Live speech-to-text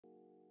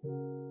Alright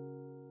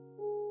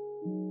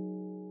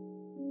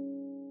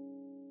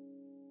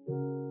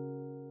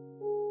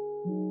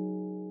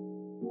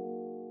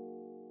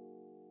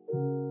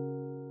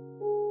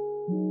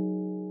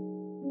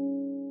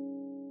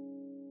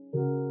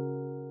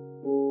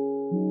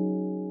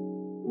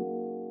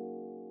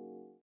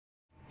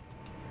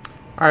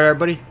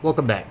everybody,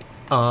 welcome back.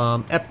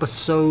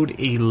 Episode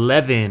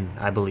 11,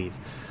 I believe.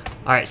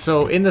 Alright,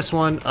 so in this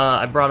one,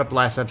 I brought up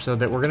last episode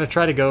that we're going to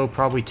try to go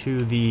probably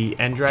to the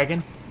End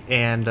Dragon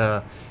and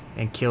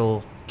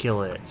kill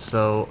it.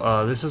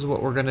 So, this is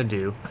what we're going to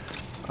do.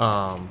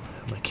 I'm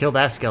going to kill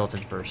that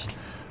skeleton first.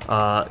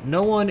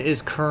 No one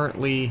is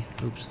currently...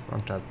 Oops,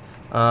 wrong tab.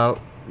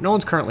 No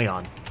one's currently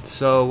on.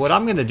 So, what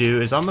I'm going to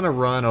do is I'm going to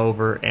run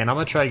over and I'm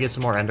going to try to get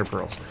some more Ender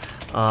Pearls.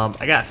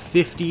 I got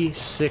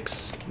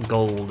 56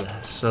 gold,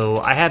 so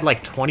I had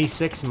like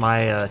 26 in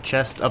my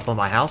chest up on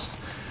my house,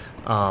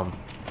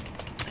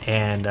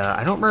 and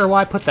I don't remember why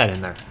I put that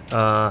in there.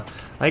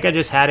 I think I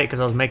just had it because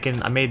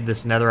I made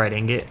this netherite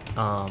ingot,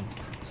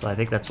 so I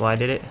think that's why I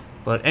did it.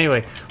 But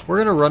anyway, we're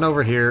gonna run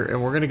over here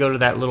and we're gonna go to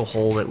that little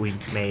hole that we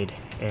made,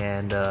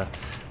 and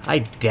I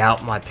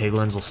doubt my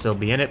piglins will still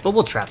be in it, but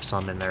we'll trap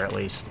some in there at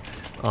least.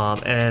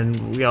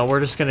 And you know, we're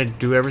just gonna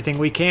do everything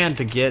we can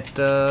to get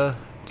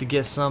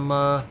some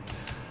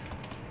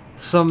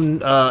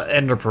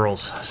ender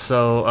pearls.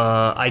 So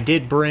I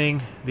did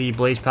bring the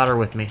blaze powder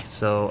with me,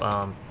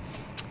 so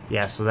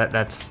yeah, so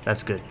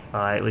that's good.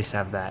 I at least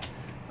have that.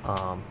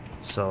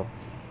 So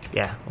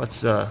yeah,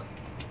 let's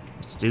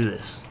do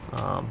this.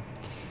 Yeah,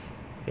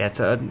 it's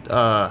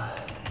the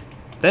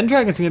End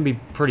Dragon's gonna be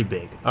pretty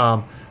big.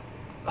 Hot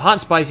and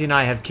Spicy and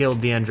I have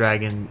killed the End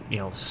Dragon, you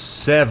know,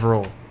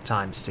 several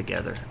times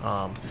together.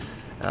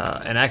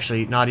 And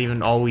actually, not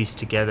even always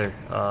together.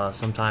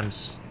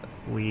 Sometimes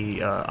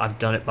I've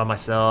done it by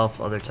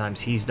myself. Other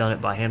times he's done it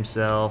by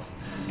himself.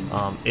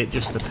 It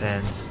just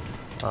depends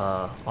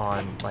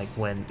on like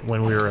when we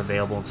were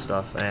available and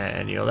stuff.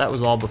 And you know, that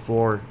was all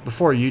before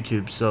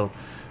YouTube. So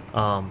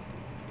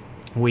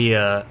we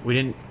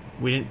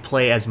didn't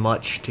play as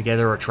much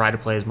together or try to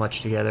play as much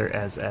together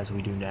as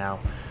we do now.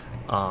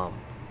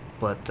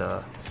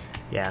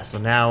 Yeah, so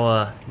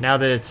now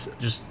that it's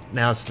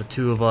the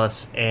two of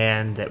us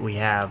and that we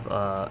have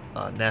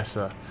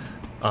Nessa,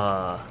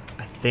 I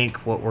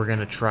think what we're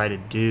gonna try to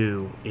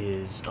do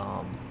is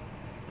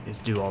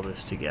do all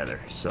this together.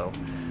 So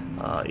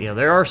you know,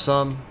 there are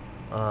some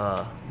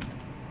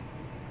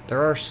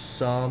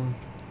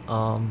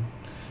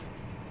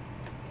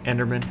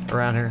Endermen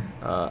around here.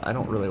 I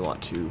don't really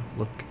want to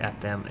look at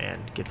them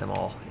and get them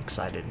all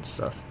excited and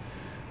stuff.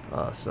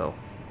 So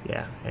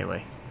yeah,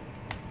 anyway.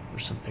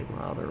 There's some pig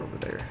they're over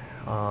there.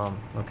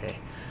 Okay.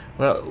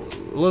 Well,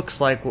 looks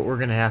like what we're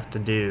gonna have to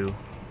do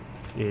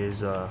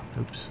is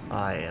oops,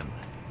 I am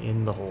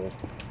in the hole.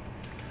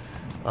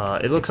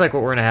 It looks like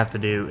what we're gonna have to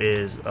do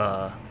is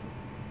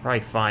probably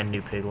find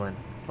new piglin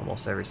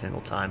almost every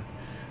single time,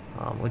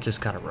 which is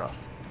kind of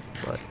rough,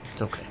 but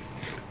it's okay.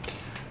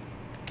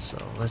 So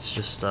let's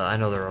just I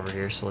know they're over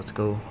here, so let's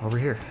go over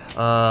here.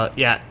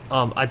 Yeah,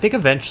 I think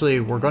eventually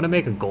we're gonna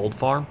make a gold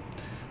farm.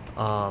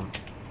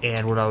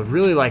 And what I would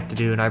really like to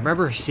do, and I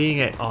remember seeing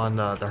it on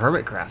the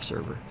Hermitcraft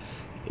server,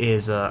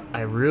 is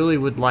I really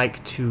would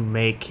like to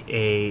make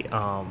an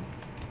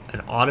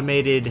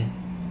automated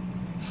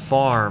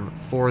farm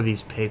for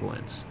these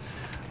piglins.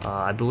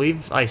 I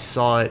believe I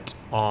saw it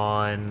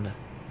on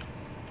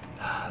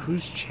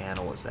whose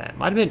channel was that?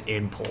 Might have been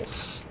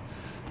Impulse,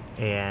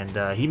 and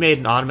he made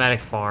an automatic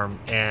farm.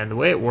 And the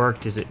way it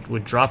worked is it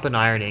would drop an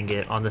iron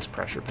ingot on this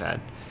pressure pad,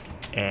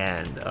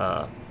 and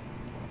oh,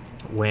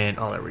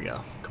 there we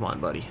go. Come on,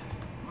 buddy.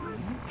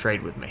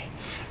 Trade with me.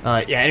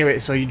 Yeah, anyway,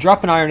 so you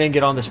drop an iron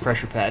ingot on this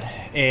pressure pad,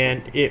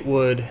 and it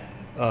would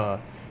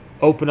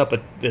open up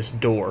this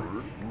door.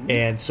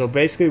 And so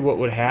basically what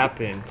would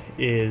happen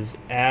is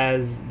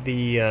as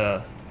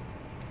the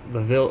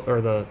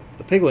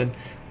piglin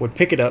would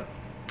pick it up,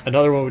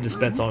 another one would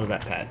dispense onto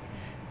that pad.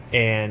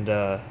 And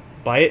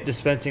by it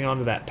dispensing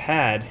onto that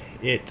pad,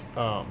 it...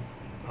 oh,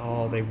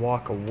 they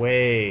walk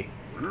away.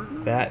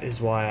 That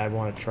is why I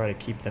want to try to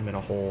keep them in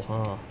a hole,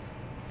 huh?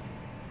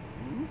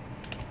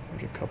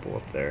 There's a couple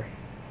up there.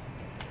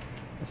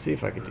 Let's see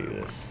if I can do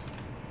this.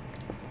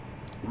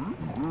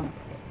 Come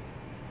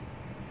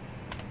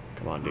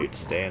on, dude.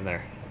 Stay in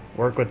there.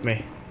 Work with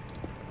me.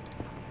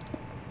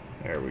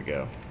 There we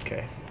go.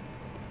 Okay.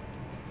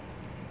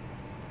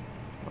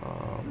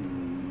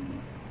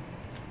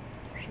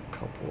 There's a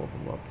couple of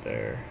them up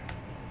there.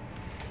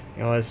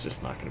 You know, it's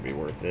just not going to be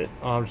worth it.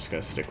 I'm just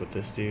going to stick with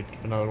this dude.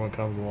 If another one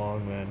comes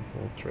along, then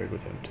we'll trade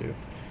with him too.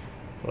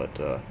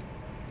 But,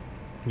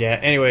 yeah,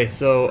 anyway,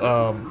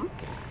 so,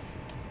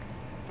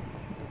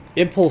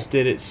 Impulse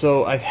did it,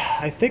 so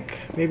I think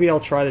maybe I'll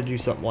try to do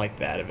something like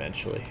that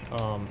eventually.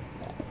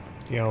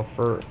 You know,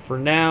 for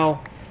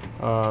now,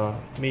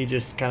 me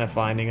just kind of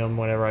finding them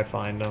whenever I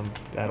find them,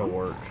 that'll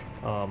work.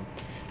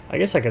 I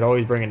guess I could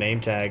always bring a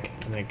name tag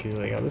and think,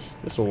 like, oh,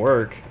 this will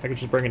work. I could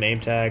just bring a name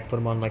tag, put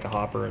them on like a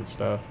hopper and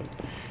stuff,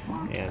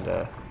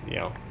 and you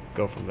know,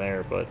 go from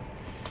there. But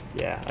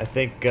yeah, I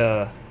think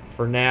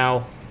for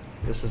now,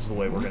 this is the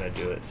way we're gonna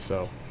do it.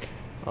 So,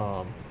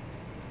 um,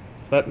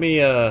 let me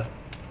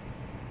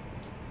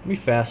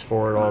fast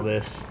forward all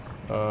this.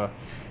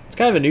 It's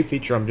kind of a new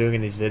feature I'm doing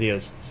in these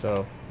videos.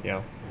 So, you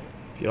know,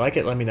 if you like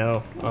it, let me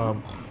know.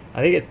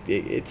 I think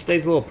it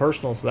stays a little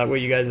personal, so that way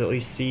you guys at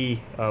least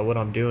see what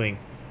I'm doing.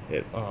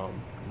 Yeah,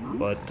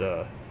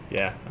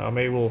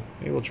 maybe we'll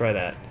try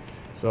that.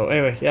 So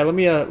anyway, yeah,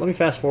 let me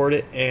fast forward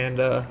it, and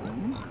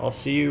I'll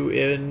see you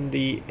in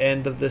the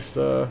end of this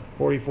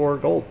 44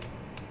 gold.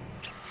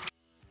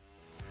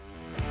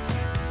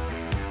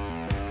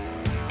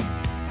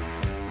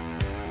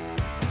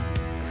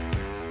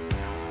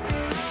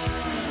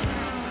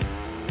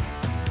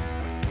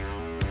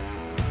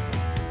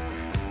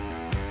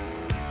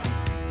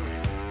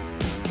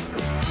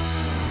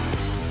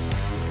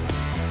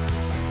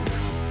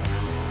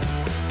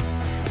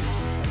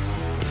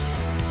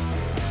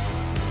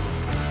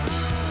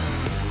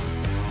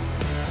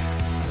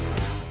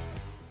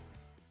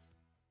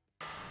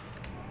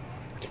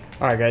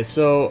 Alright guys,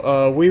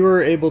 so we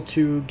were able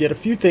to get a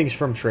few things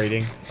from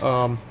trading.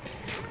 The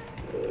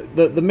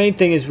main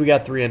thing is we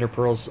got 3 ender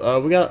pearls.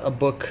 We got a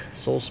book,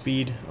 soul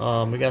speed.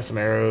 We got some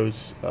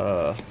arrows.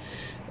 Other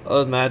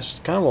than that,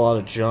 just kind of a lot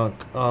of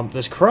junk.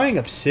 This crying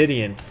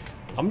obsidian,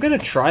 I'm gonna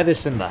try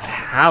this in the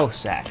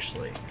house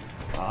actually.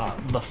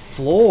 The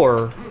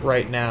floor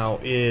right now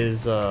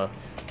is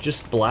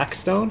just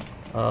blackstone.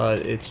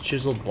 It's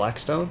chiseled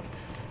blackstone.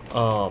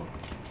 I'm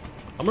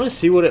gonna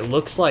see what it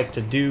looks like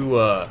to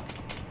do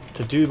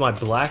my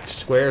black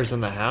squares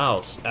in the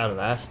house out of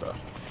that stuff.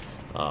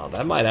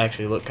 That might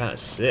actually look kind of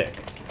sick.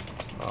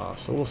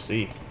 So we'll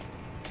see.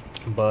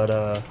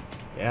 But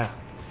yeah,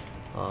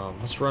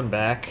 let's run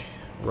back,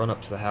 run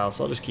up to the house.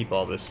 I'll just keep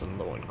all this in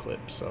the one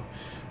clip. So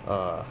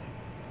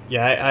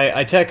yeah,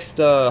 I text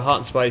Hot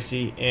and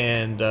Spicy,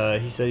 and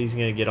he said he's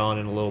gonna get on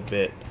in a little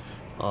bit.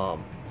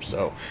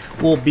 So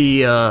we'll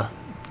be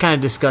kind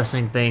of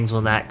discussing things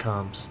when that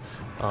comes.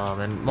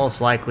 And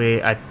most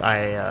likely I'm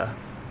gonna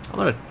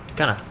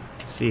kind of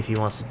see if he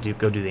wants to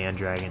go do the end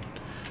dragon.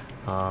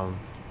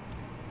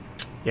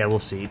 Yeah, we'll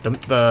see.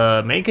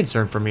 The main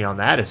concern for me on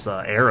that is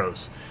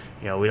arrows.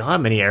 You know, we don't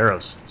have many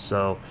arrows,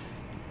 so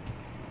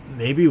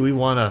maybe we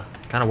want to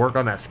kind of work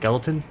on that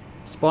skeleton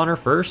spawner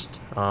first.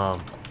 Yeah,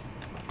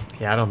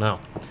 I don't know,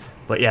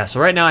 but yeah. So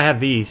right now I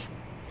have these.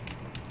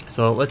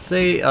 So let's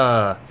say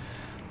let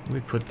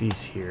me put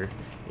these here.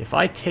 If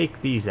I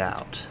take these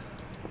out,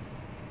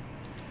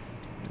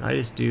 and I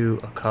just do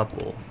a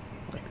couple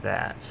like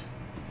that.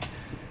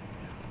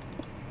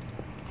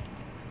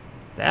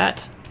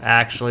 That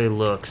actually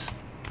looks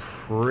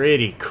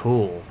pretty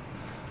cool.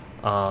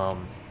 Yeah,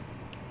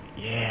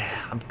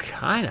 I'm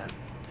kind of...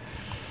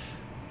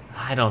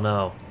 I don't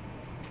know.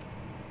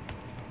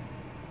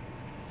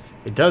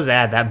 It does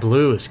add... That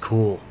blue is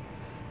cool.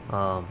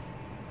 Yeah,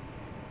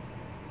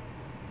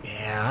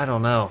 I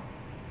don't know.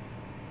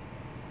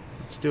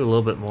 Let's do a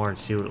little bit more and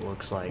see what it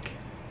looks like.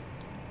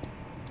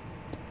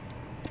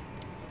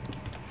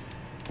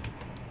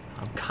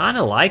 I'm kind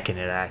of liking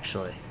it,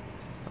 actually.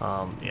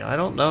 You know, I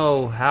don't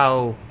know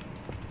how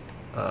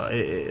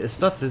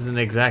stuff isn't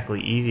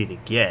exactly easy to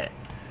get,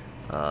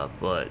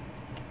 but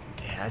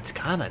yeah, it's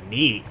kind of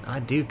neat. I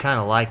do kind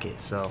of like it,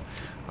 so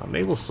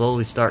maybe we'll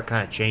slowly start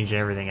kind of changing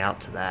everything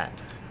out to that.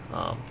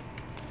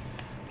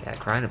 Yeah,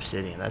 crying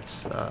obsidian.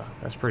 That's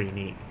pretty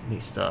neat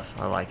stuff.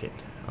 I like it.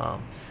 I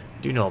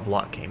do know a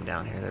block came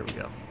down here. There we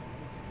go.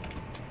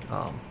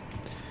 All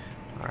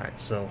right,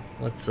 so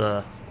let's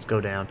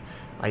go down.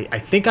 I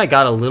think I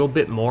got a little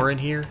bit more in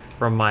here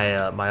from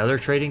my my other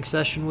trading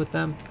session with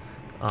them.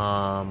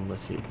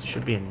 Let's see, it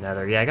should be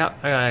another. Yeah,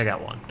 I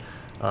got one.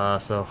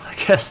 So I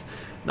guess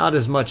not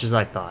as much as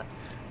I thought.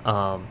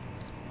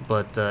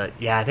 But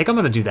yeah, I think I'm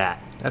gonna do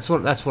that. That's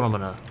what I'm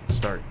gonna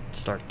start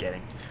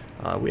getting.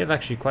 We have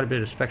actually quite a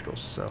bit of spectrals.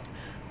 So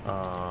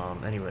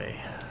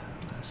anyway,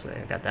 let's say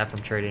I got that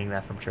from trading,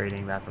 that from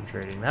trading, that from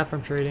trading, that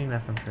from trading,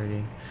 that from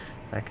trading.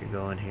 That could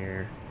go in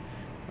here.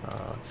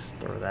 Let's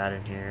throw that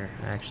in here.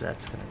 Actually,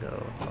 that's gonna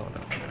go. Oh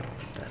no,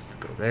 that's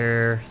go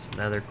there. Some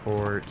nether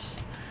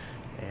quartz,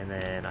 and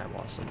then I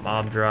want some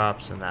mob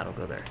drops, and that'll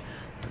go there.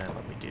 And then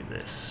let me do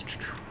this.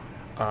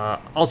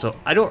 Also,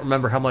 I don't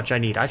remember how much I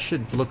need. I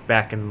should look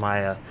back in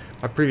my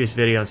my previous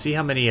video and see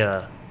how many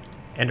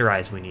ender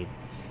eyes we need.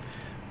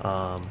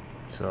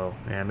 So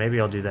yeah,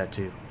 maybe I'll do that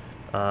too.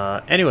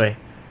 Anyway,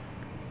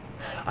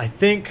 I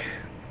think.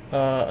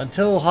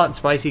 Until Hot and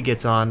Spicy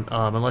gets on,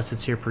 unless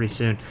it's here pretty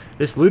soon,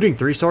 this Looting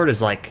 3 sword is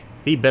like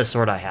the best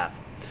sword I have.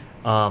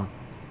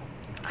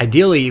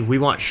 Ideally, we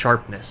want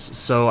sharpness,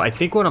 so I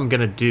think what I'm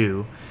gonna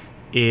do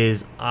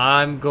is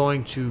I'm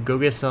going to go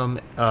get some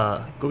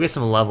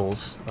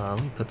levels.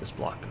 Let me put this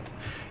block up.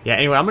 Yeah,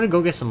 anyway, I'm gonna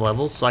go get some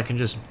levels so I can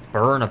just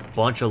burn a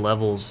bunch of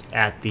levels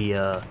at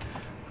the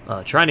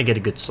trying to get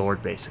a good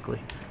sword, basically.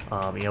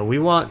 You know, we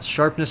want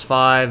sharpness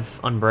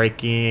 5,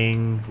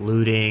 unbreaking,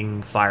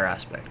 looting, fire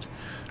aspect.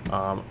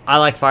 I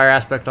like fire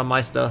aspect on my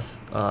stuff,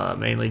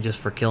 mainly just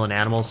for killing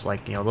animals,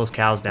 like, you know, those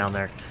cows down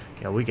there.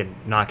 you know, we could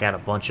knock out a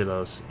bunch of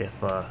those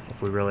if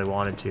we really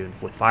wanted to.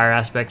 With fire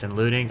aspect and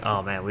looting,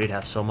 oh man, we'd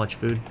have so much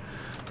food.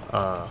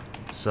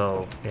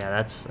 So yeah,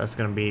 that's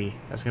gonna be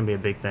a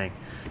big thing.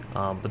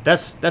 But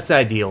that's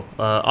ideal.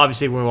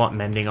 Obviously, we want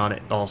mending on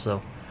it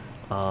also.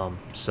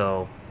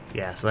 So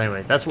yeah. So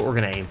anyway, that's what we're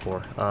gonna aim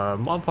for.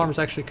 Mob farm is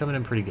actually coming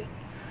in pretty good.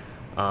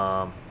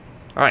 All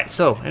right.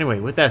 So anyway,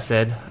 with that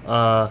said,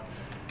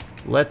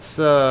 let's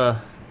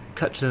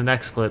cut to the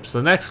next clip. So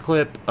the next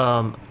clip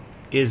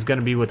is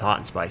gonna be with Hot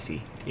and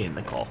Spicy in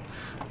the call.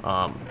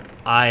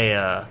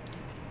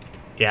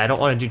 Yeah, I don't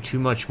want to do too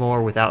much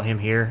more without him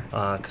here,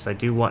 because I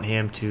do want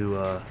him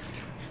to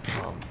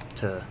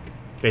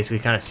basically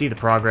kind of see the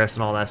progress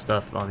and all that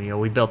stuff. You know,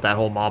 we built that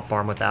whole mob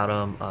farm without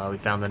him. We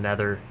found the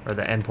nether, or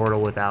the end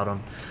portal without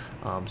him.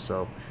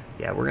 So,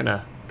 yeah, we're going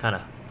to kind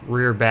of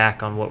rear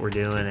back on what we're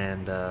doing,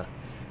 and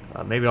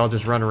maybe I'll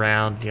just run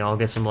around. You know, I'll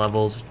get some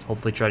levels,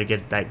 hopefully try to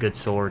get that good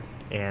sword,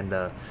 and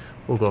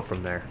we'll go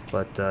from there.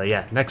 But,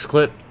 yeah, next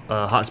clip,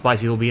 Hot and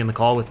Spicy will be in the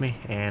call with me,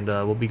 and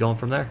we'll be going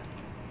from there.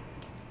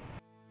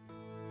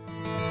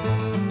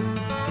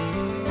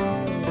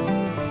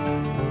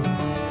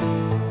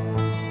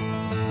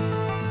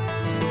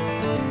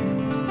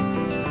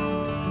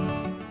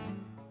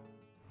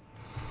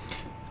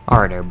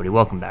 Alright everybody,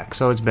 welcome back.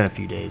 So it's been a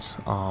few days.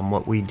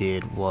 What we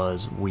did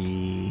was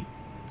we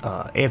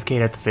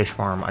AFK'd at the fish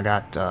farm. I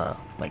got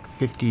like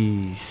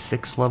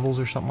 56 levels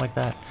or something like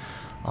that.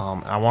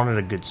 I wanted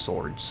a good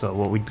sword. So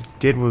what we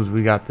did was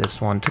we got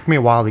this one. It took me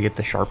a while to get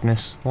the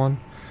sharpness one.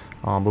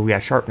 But we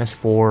got sharpness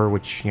 4,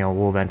 which, you know,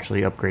 we'll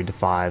eventually upgrade to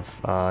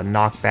 5.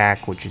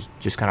 Knockback, which is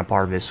just kind of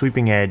part of it.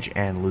 Sweeping edge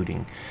and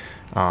looting.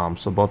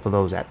 So both of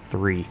those at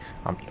 3.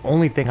 The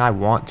only thing I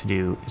want to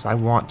do is I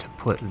want to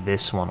put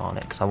this one on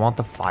it because I want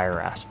the fire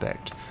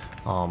aspect.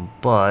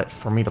 But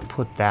for me to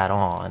put that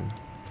on,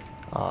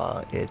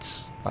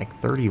 it's like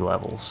 30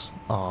 levels.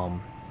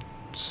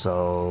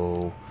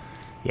 So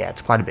yeah,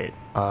 it's quite a bit.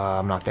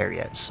 I'm not there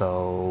yet,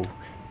 so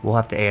we'll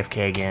have to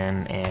AFK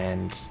again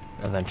and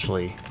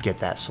eventually get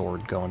that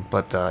sword going.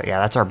 But yeah,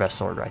 that's our best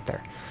sword right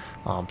there.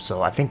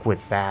 So I think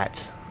with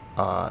that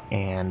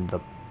and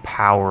the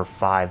power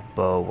 5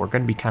 bow, we're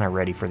going to be kind of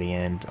ready for the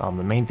end. The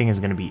main thing is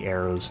going to be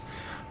arrows.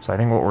 So I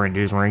think what we're going to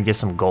do is we're going to get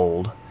some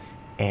gold,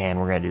 and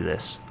we're going to do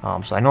this.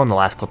 So I know in the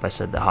last clip I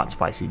said that Hot and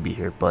Spicy would be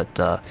here,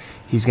 but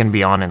he's going to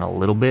be on in a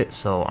little bit.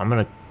 So I'm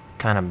going to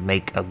kind of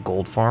make a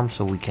gold farm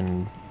so we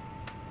can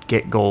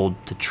get gold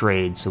to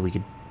trade so we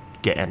could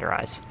get Ender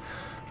Eyes.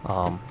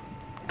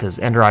 Because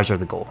Ender Eyes are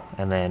the goal,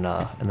 and then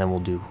we'll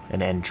do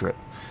an end trip.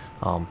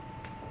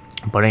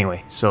 But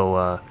anyway,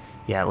 so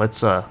yeah,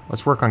 let's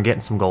work on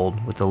getting some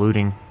gold with the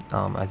looting.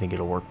 I think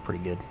it'll work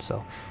pretty good.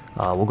 So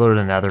we'll go to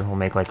the nether. We'll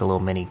make like a little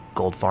mini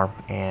gold farm,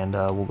 and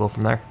we'll go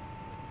from there.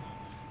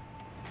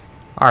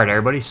 Alright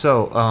everybody,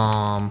 so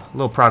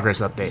little progress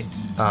update.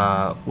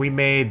 We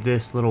made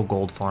this little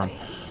gold farm.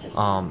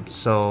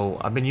 So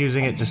I've been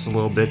using it just a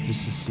little bit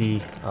just to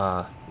see.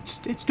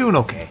 It's doing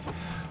okay.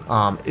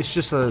 It's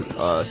just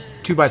a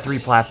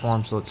 2x3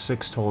 platform, so it's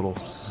 6 total.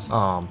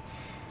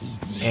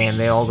 And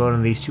they all go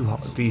into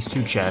these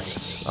two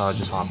chests,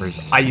 just hoppers.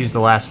 I used the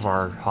last of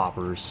our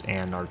hoppers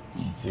and our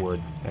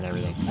wood and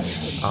everything.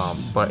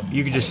 But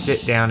you can just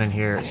sit down in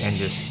here and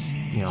just,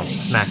 you know,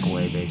 smack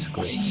away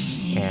basically,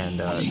 and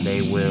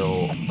they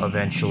will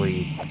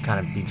eventually kind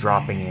of be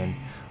dropping in.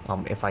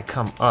 If I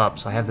come up,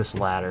 so I have this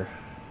ladder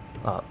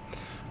up.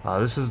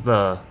 This is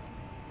the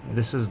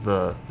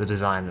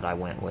design that I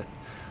went with.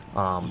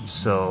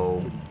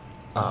 So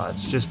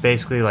it's just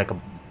basically like a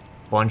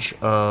bunch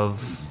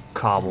of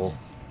cobble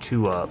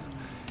 2 up,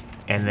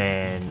 and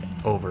then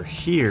over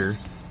here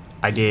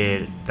I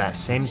did that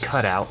same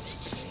cutout,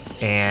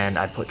 and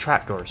I put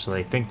trapdoors so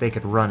they think they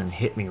could run and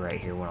hit me right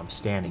here when I'm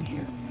standing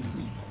here.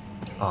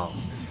 Oh,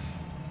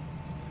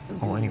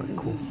 anyway,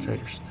 cool,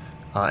 traders.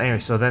 Anyway,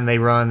 so then they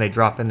run, they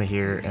drop into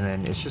here, and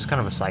then it's just kind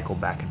of a cycle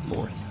back and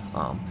forth.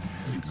 I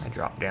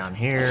drop down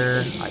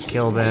here, I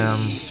kill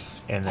them,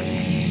 and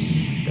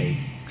then they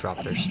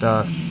drop their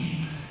stuff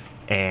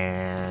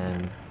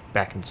and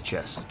back into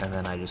chest, and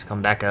then I just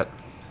come back up,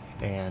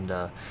 and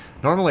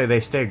normally they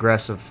stay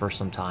aggressive for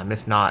some time.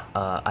 If not,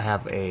 I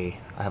have a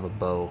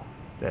bow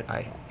that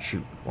I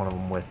shoot one of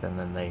them with, and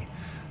then they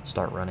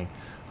start running.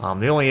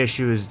 The only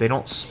issue is they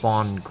don't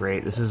spawn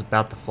great. This is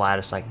about the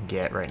flattest I can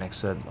get right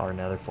next to our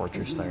nether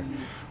fortress there.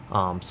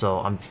 So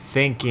I'm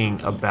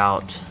thinking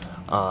about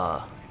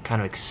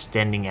kind of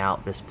extending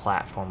out this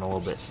platform a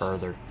little bit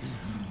further,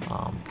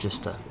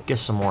 just to get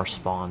some more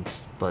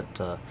spawns.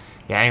 But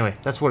yeah, anyway,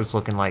 that's what it's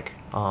looking like.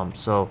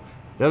 So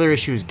the other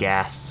issue is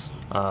ghasts.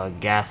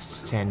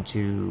 Ghasts tend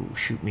to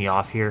shoot me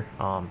off here.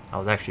 I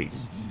was actually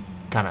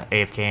kind of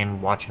AFKing,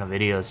 watching a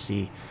video to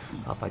see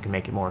if I can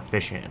make it more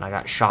efficient, and I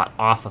got shot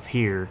off of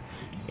here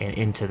and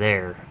into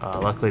there.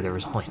 Luckily there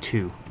was only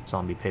 2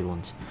 zombie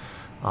piglins.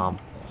 But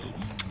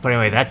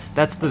anyway, that's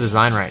the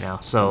design right now.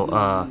 So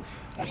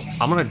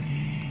I'm gonna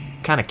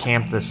kind of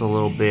camp this a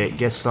little bit,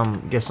 get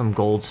some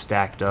gold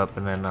stacked up,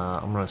 and then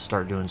I'm gonna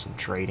start doing some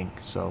trading.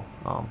 So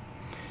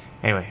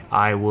anyway,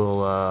 I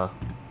will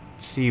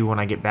see you when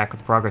I get back with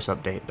the progress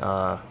update.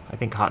 I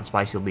think Hot and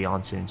Spicy will be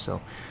on soon,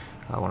 so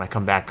when I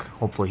come back,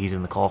 hopefully he's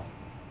in the call.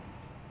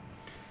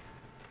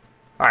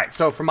 Alright,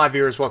 so for my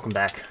viewers, welcome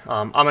back.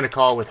 I'm going to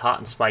call with Hot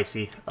and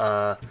Spicy.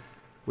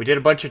 We did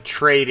a bunch of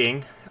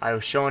trading. I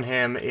was showing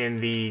him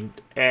in the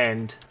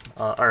end,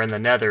 or in the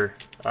nether,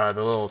 the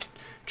little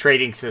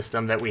trading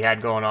system that we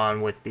had going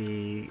on with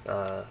the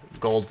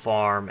gold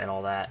farm and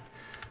all that.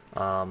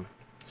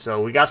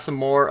 So we got some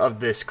more of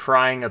this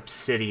crying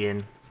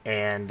obsidian,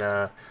 and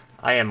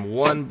I am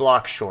 1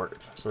 block short,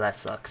 so that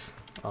sucks.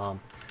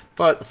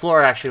 But the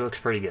floor actually looks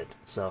pretty good,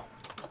 so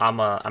I'm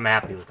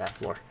happy with that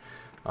floor.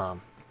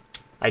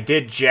 I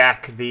did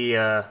jack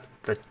the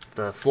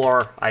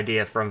floor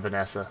idea from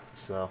Vanessa,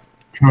 so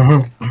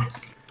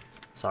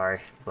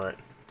sorry, but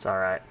it's all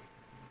right.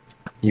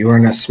 You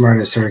weren't as smart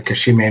as her because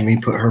she made me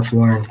put her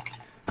floor in.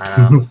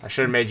 I know. I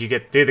should have made you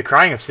get. Dude, the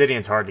crying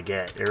obsidian's hard to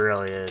get. It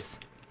really is.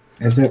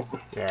 Is it?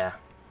 Yeah.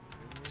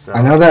 So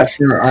I know that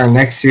for our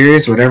next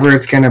series, whatever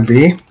it's gonna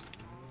be,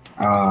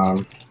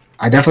 I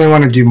definitely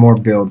want to do more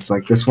builds.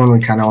 Like this one, we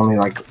kind of only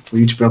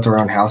we each built our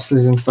own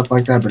houses and stuff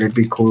like that. But it'd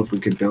be cool if we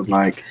could build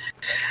like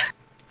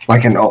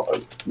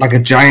a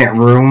giant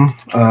room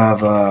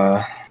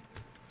of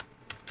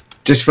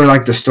just for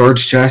like the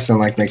storage chest and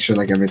like make sure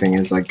like everything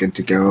is like good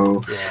to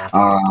go.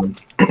 Yeah.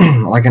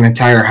 Like an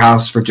entire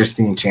house for just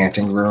the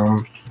enchanting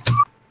room.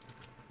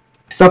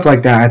 Stuff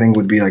like that I think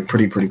would be like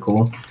pretty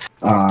cool.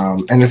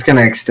 And it's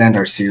gonna extend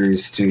our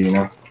series too, you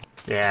know.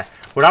 Yeah.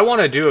 What I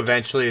want to do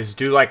eventually is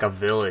do like a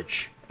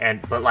village,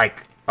 but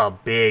like a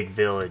big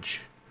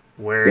village.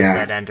 Where is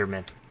that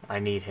Enderman? I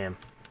need him.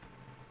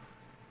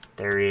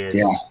 There he is.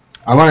 Yeah.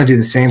 I want to do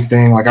the same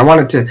thing. Like I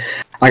want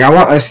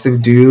us to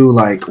do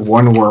like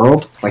one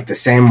world, like the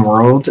same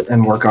world,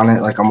 and work on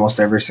it like almost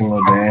every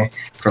single day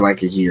for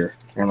like a year,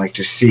 and like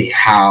just see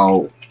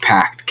how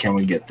packed can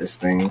we get this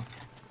thing.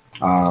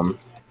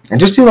 And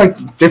just do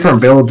like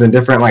different builds and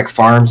different like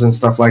farms and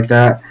stuff like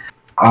that.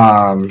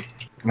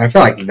 And I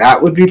feel like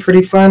that would be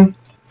pretty fun.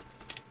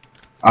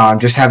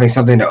 Just having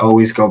something to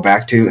always go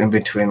back to in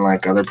between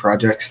like other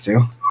projects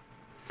too.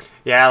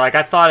 Yeah, like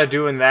I thought of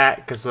doing that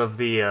because of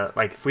the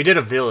like if we did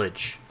a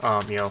village,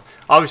 you know,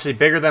 obviously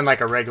bigger than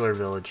like a regular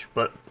village,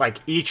 but like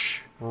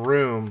each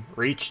room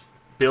or each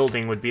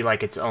building would be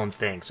like its own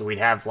thing. So we'd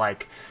have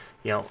like,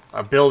 you know,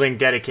 a building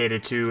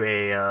dedicated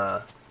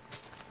to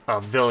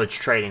a village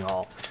trading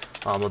hall,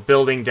 a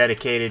building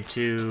dedicated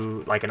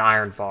to like an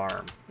iron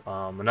farm,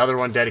 another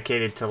one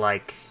dedicated to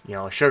like, you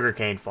know, a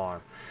sugarcane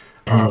farm,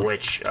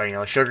 which you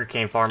know, a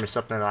sugarcane farm is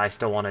something that I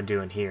still want to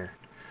do in here.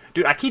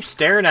 Dude, I keep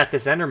staring at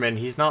this Enderman.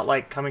 He's not,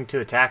 like, coming to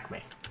attack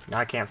me. Now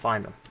I can't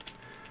find him.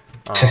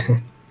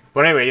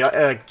 But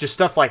anyway, just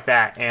stuff like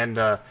that. And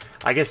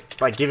I guess,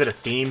 like, give it a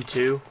theme,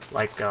 too.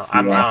 Like,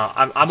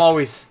 I'm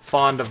always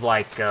fond of,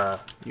 like,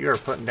 you are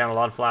putting down a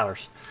lot of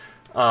flowers.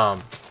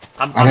 I'm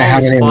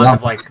always fond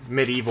of, like,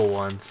 medieval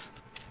ones.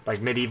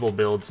 Like, medieval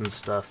builds and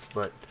stuff.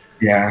 But,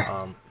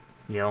 yeah.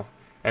 You know.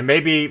 And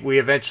maybe we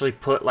eventually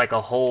put, like,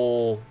 a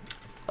whole...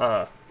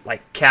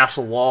 like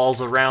castle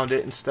walls around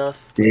it and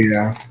stuff.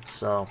 Yeah.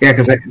 So. Yeah,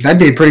 because that'd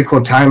be a pretty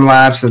cool time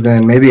lapse, and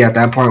then maybe at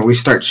that point we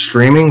start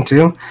streaming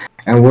too,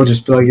 and we'll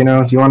just be like, you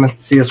know, if you want to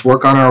see us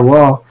work on our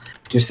wall,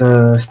 just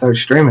start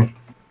streaming.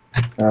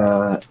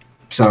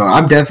 So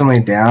I'm definitely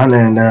down,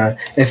 and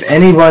if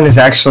anyone is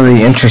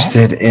actually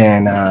interested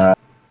in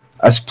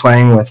us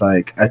playing with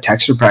like a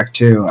texture pack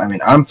too, I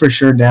mean, I'm for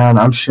sure down.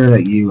 I'm sure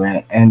that you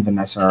and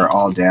Vanessa are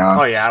all down.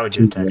 Oh yeah, I would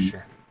do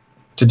texture.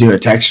 To do a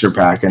texture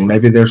pack, and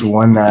maybe there's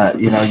one that,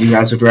 you know, you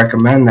guys would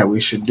recommend that we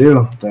should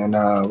do, then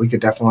we could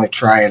definitely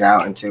try it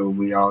out until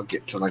we all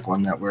get to like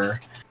one that we're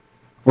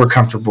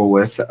comfortable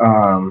with.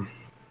 But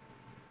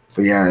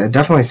yeah, it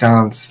definitely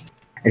sounds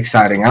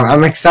exciting.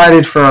 I'm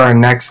excited for our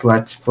next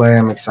Let's Play.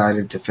 I'm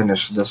excited to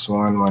finish this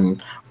one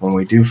when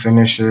we do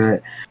finish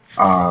it.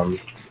 So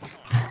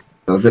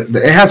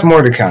it has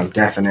more to come.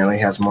 Definitely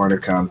has more to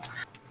come.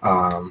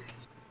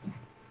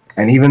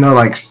 And even though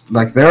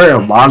like there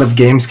are a lot of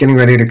games getting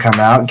ready to come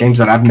out, games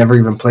that I've never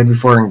even played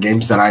before, and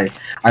games that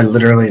I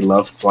literally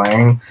love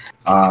playing,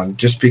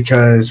 just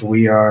because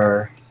we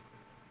are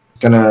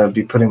gonna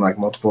be putting like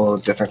multiple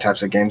different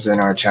types of games in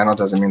our channel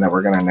doesn't mean that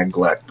we're gonna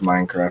neglect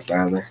Minecraft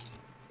either.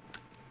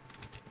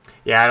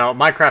 Yeah, I know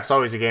Minecraft's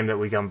always a game that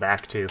we come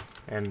back to,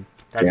 and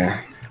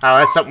that's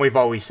something we've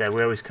always said.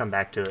 We always come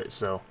back to it.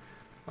 So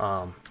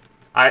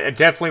I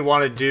definitely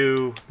want to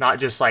do not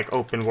just like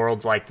open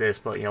worlds like this,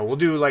 but you know, we'll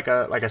do like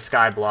a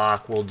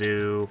Skyblock. We'll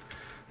do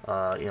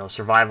you know,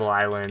 survival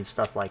island,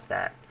 stuff like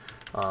that.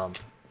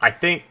 I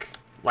think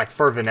like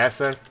for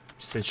Vanessa,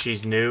 since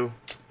she's new,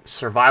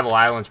 survival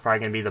island's probably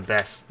gonna be the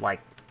best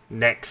like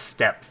next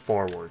step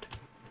forward.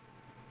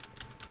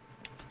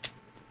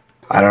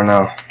 I don't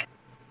know.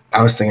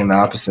 I was thinking the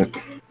opposite.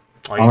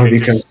 Oh, only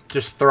because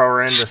just throw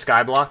her into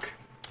Skyblock.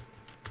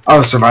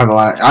 Oh, survival.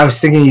 I was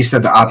thinking you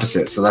said the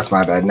opposite, so that's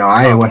my bad. No,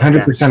 I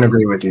 100%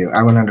 agree with you. I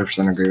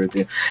 100% agree with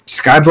you.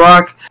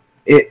 Skyblock,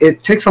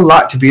 it takes a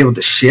lot to be able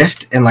to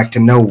shift and like to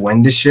know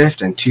when to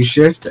shift and to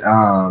shift.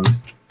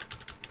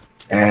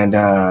 and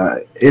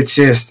it's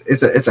just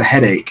it's a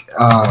headache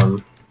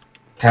to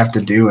have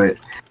to do it.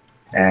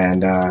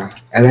 And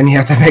then you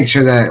have to make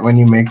sure that when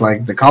you make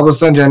like the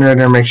cobblestone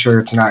generator, make sure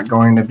it's not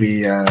going to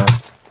be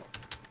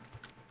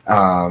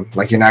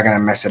like you're not gonna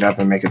mess it up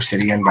and make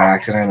obsidian by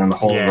accident, and the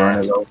whole run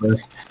is over.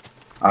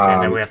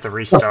 And then we have to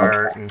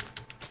restart. And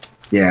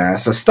yeah,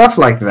 so stuff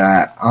like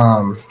that.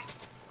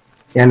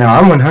 Yeah, no,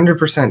 I'm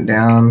 100%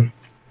 down,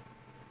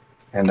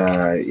 and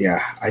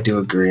yeah, I do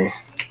agree.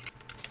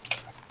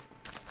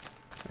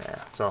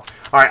 Yeah. So, all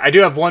right, I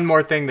do have one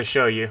more thing to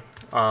show you.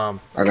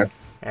 Okay.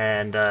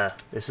 And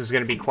this is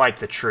going to be quite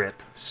the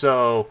trip.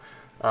 So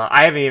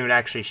I haven't even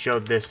actually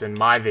showed this in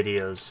my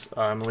videos.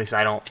 At least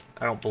I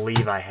don't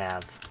believe I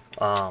have.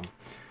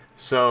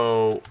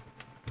 So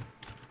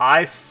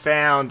I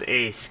found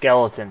a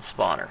skeleton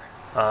spawner.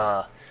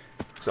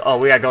 Oh,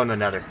 we gotta go in the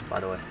Nether, by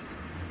the way.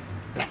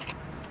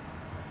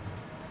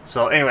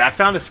 So anyway, I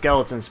found a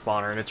skeleton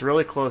spawner, and it's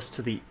really close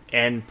to the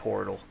end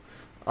portal.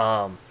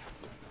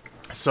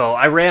 So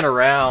I ran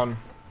around.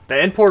 The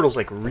end portal's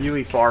like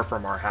really far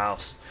from our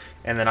house.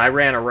 And then I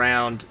ran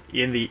around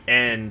in the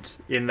end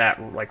in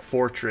that like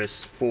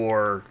fortress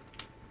for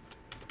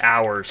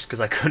hours because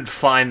I couldn't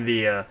find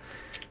the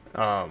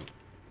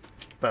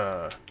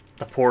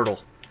portal,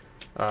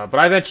 but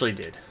I eventually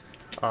did.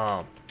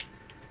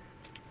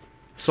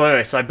 So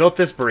anyway, so I built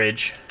this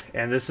bridge,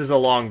 and this is a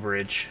long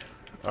bridge.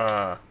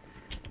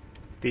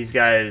 These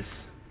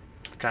guys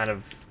kind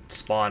of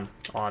spawn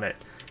on it.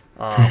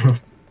 Oh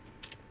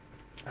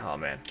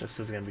man, this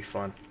is gonna be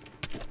fun.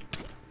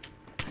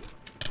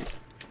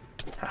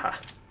 Haha.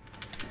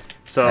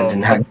 So I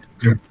didn't have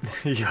you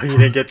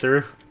didn't get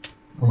through?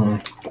 So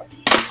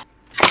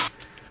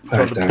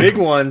the big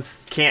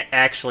ones can't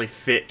actually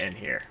fit in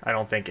here. I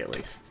don't think, at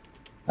least.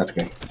 That's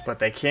good. But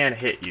they can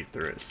hit you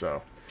through it,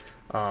 so.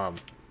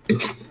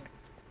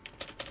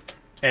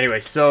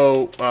 Anyway,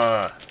 so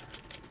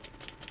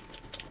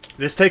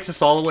this takes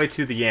us all the way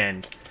to the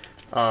end.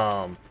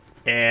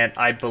 And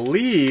I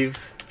believe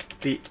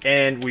the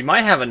end, we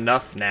might have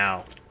enough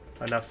now.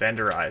 Enough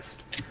ender eyes.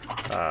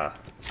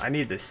 I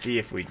need to see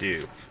if we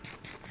do.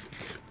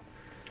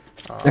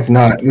 If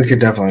not, we could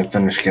definitely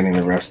finish getting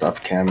the rest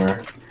off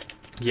camera.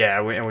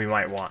 Yeah, and we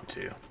might want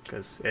to,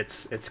 because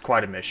it's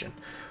quite a mission.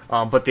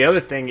 But the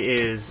other thing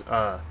is,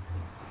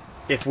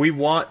 if we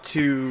want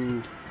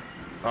to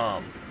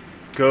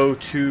go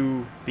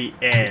to the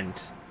end,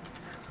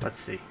 let's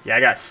see. Yeah, I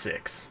got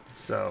 6,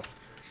 so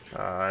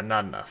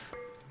not enough.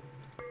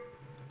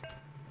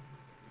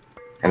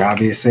 And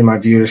obviously my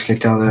viewers can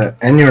tell that,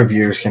 and your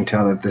viewers can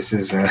tell that this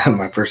is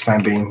my first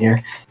time being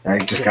here. I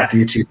just got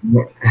the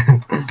achievement.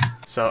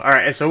 So,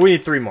 alright, so we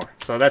need 3 more.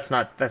 So that's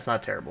not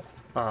terrible.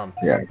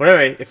 Yeah. But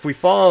anyway, if we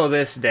follow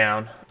this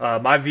down,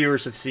 my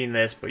viewers have seen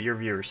this, but your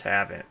viewers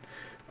haven't.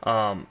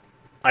 I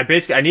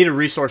needed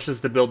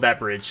resources to build that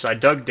bridge, so I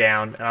dug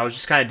down, and I was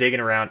just kind of digging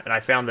around, and I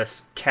found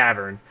this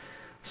cavern.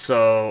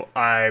 So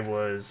I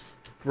was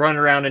running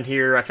around in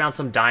here. I found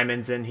some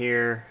diamonds in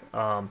here,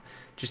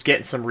 just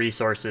getting some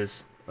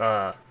resources.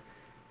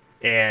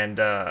 And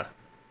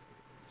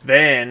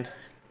then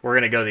we're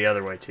going to go the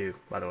other way, too,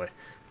 by the way.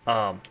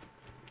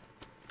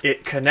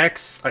 It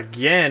connects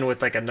again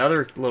with like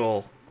another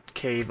little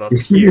cave up here.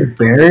 You see here. these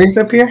berries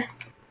up here?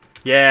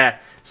 Yeah,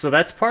 so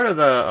that's part of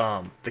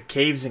the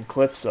Caves and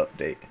Cliffs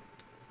update.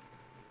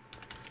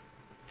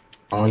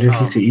 I wonder if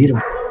you could eat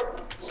them.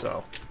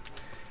 So,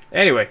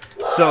 anyway,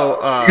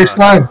 so Here's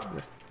slime.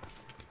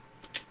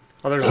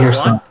 Oh, there's a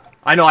slime?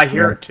 I know, I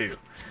hear it too.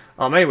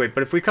 Anyway,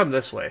 but if we come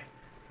this way,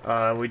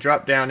 we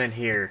drop down in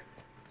here.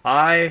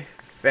 I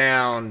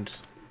found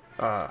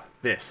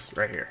this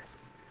right here.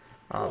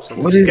 So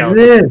What is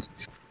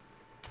this?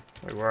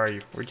 Wait, where are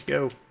you? Where'd you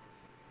go?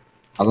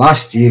 I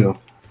lost you.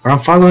 But I'm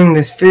following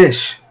this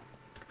fish.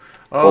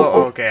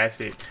 Oh, okay, I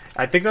see.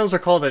 I think those are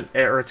called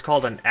it's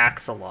called an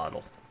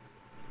axolotl.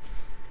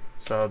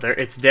 So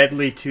it's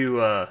deadly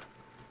to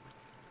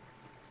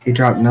He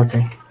dropped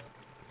nothing.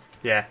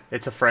 Yeah,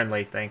 it's a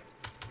friendly thing.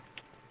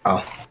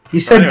 Oh, you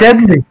said anyway,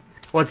 deadly.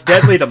 Well, it's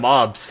deadly to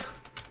mobs.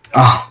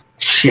 Oh,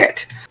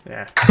 shit.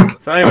 Yeah.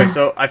 So anyway,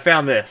 so I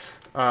found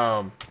this.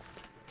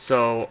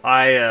 So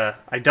I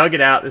dug it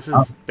out. This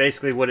is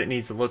basically what it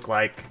needs to look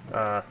like.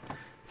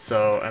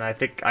 And I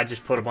think I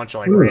just put a bunch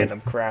of like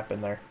random crap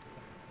in there.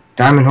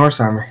 Diamond horse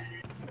armor.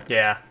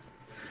 Yeah.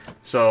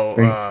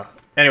 So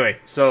anyway,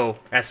 so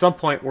at some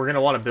point we're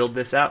gonna want to build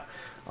this out.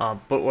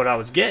 But what I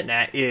was getting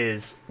at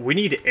is we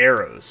need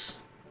arrows.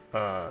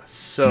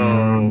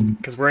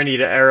 Because we're gonna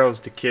need arrows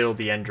to kill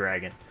the end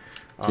dragon.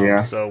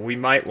 Yeah. So we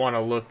might want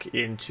to look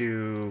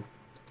into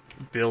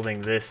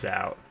building this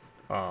out.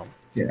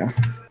 Yeah.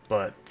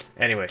 But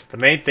anyway, the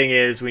main thing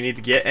is we need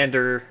to get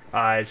ender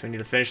eyes, we need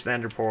to finish the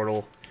ender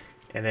portal,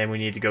 and then we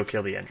need to go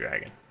kill the end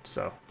dragon.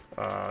 So,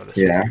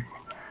 yeah.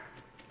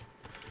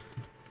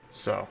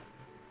 So,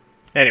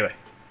 anyway,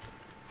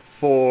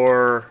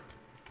 for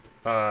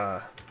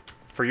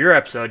your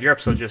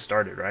episode just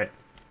started, right?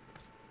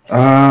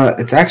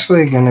 It's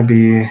actually gonna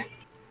be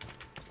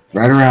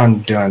right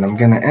around done. I'm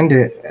gonna end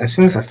it as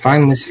soon as I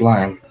find this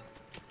slime.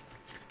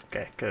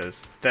 Okay,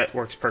 because that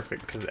works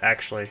perfect, because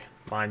actually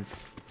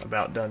mine's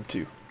about done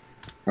too.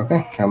 Okay,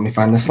 help me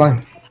find the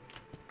slime.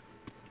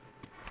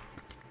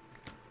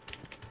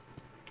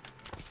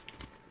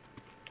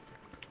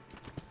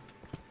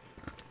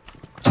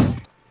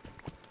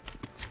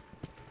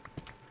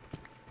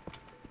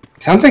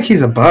 Sounds like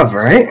he's above,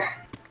 right?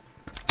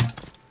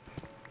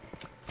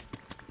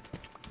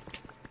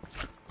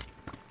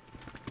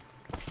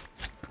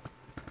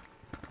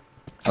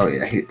 Oh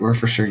yeah, we're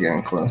for sure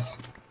getting close.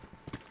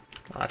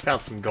 I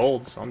found some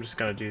gold, so I'm just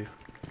gonna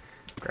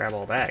grab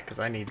all that, because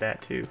I need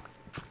that too.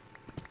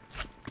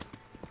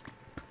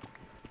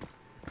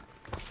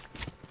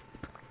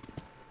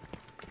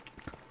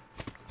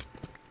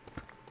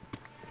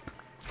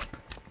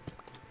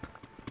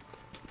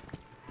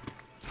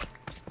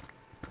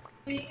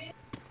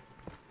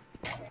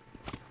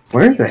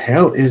 Where the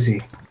hell is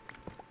he?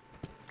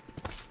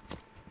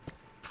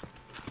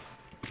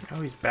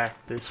 Oh, he's back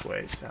this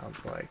way,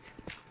 sounds like.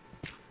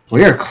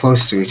 We are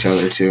close to each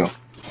other too.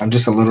 I'm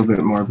just a little bit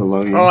more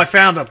below you. Oh, I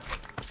found him!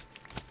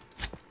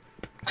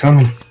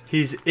 Coming.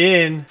 He's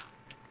in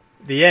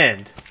the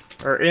end.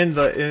 Or in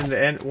the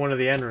end, one of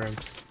the end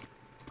rooms.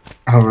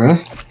 Oh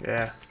really?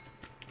 Yeah.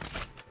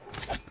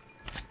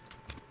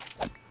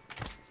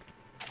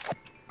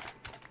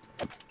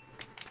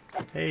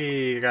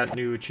 Hey, I got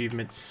new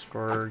achievements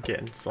for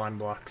getting slime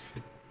blocks.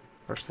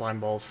 Or slime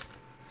balls.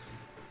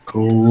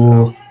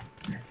 Cool.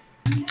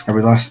 Are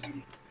we lost?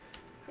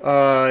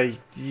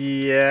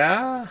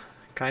 Yeah,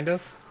 kind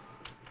of.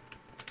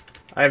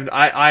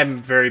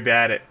 I'm very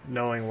bad at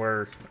knowing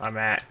where I'm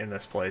at in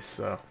this place,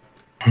 so.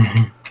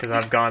 Because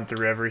I've gone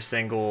through every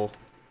single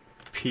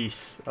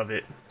piece of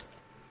it.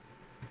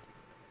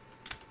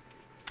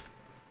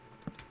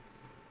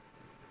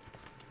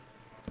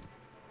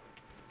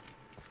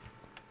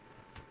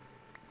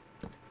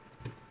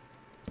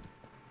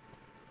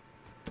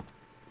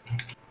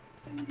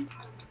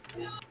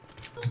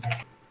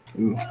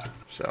 Ooh.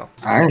 So.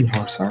 Iron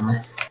horse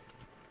armor.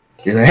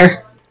 You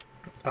there?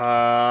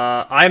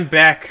 I'm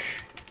back.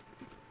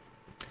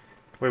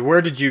 Wait,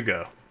 where did you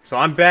go? So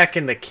I'm back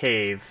in the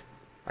cave.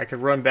 I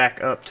could run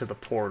back up to the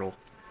portal.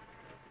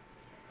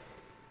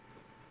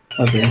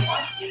 Okay.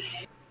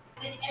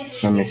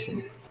 Let me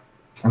see.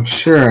 I'm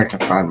sure I can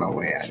find my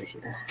way out of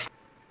here.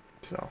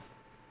 So.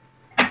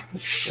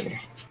 Let's see.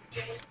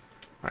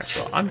 Alright,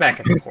 so I'm back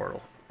at the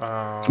portal.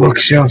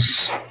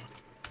 Bookshelves.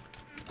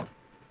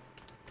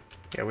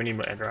 Yeah, we need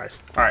more ender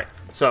eyes. Alright,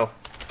 so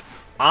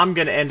I'm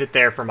gonna end it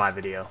there for my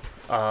video.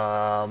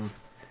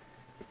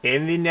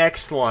 In the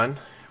next one,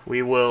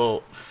 we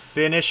will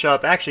finish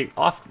up. Actually,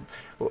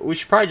 we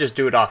should probably just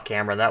do it off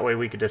camera. That way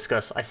we could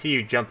discuss. I see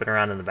you jumping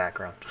around in the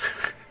background.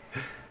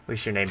 At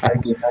least your name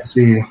tag. I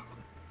see you.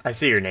 I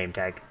see your name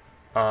tag.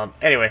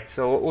 Anyway,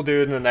 so what we'll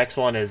do in the next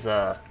one is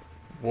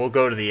we'll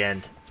go to the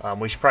end.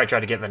 We should probably try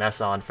to get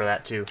Vanessa on for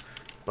that too.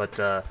 But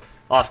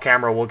off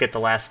camera, we'll get the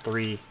last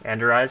 3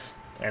 ender eyes,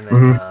 and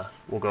then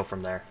we'll go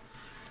from there.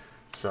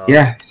 So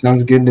yeah,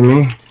 sounds good to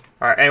me.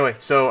 Alright, anyway,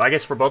 so I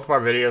guess for both of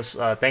our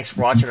videos, thanks for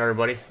watching,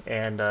 everybody,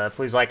 and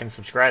please like and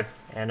subscribe,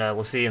 and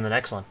we'll see you in the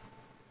next one.